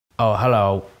Oh,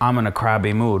 hello. I'm in a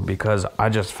crabby mood because I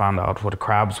just found out what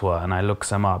crabs were and I looked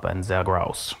them up and they're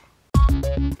gross.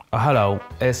 Oh, hello.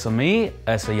 It's me,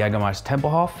 it's a Jägermeister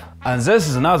Tempelhof. And this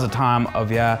is another time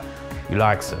of year you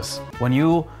like this. When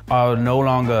you are no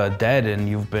longer dead and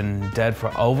you've been dead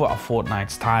for over a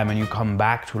fortnight's time and you come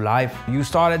back to life, you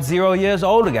start at 0 years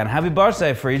old again. Happy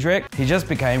birthday, Friedrich. He just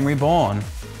became reborn.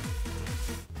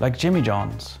 Like Jimmy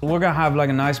John's. We're gonna have like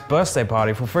a nice birthday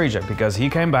party for Friedrich because he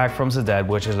came back from the dead,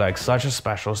 which is like such a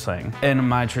special thing. In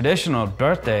my traditional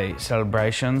birthday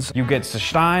celebrations, you get the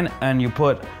stein and you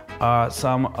put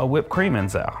some whipped cream in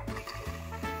there.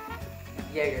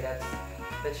 Jaeger,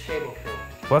 that's shaving cream.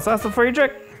 What's that,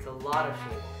 Friedrich? It's a lot of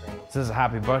shaving cream. This is a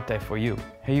happy birthday for you.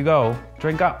 Here you go.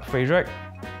 Drink up, Friedrich.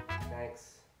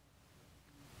 Thanks.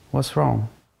 What's wrong?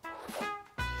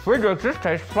 Friedrich, this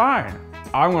tastes fine.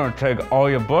 I'm gonna take all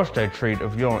your birthday treat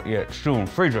if you don't eat it soon.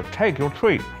 Friedrich, take your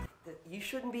treat. You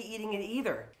shouldn't be eating it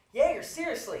either. Jaeger,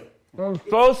 seriously. I'm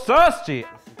so thirsty.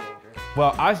 This is dangerous.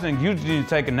 Well, I think you need to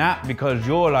take a nap because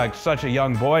you're like such a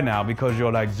young boy now because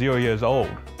you're like 0 years old.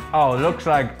 Oh, it looks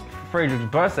like Friedrich's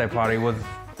birthday party was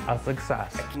a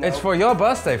success. No. It's for your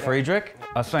birthday, Friedrich.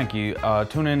 Thank you.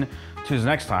 Tune in to the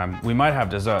next time. We might have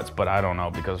desserts, but I don't know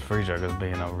because Friedrich is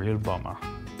being a real bummer.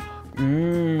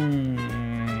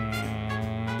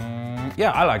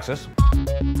 Yeah, I like this.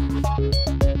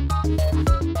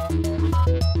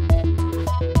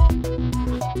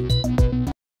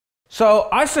 So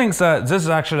I think that this is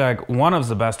actually like one of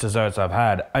the best desserts I've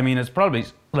had. I mean, it's probably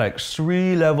like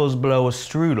 3 levels below a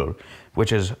strudel,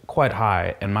 which is quite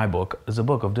high in my book, the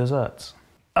book of desserts.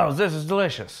 Oh, this is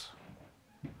delicious.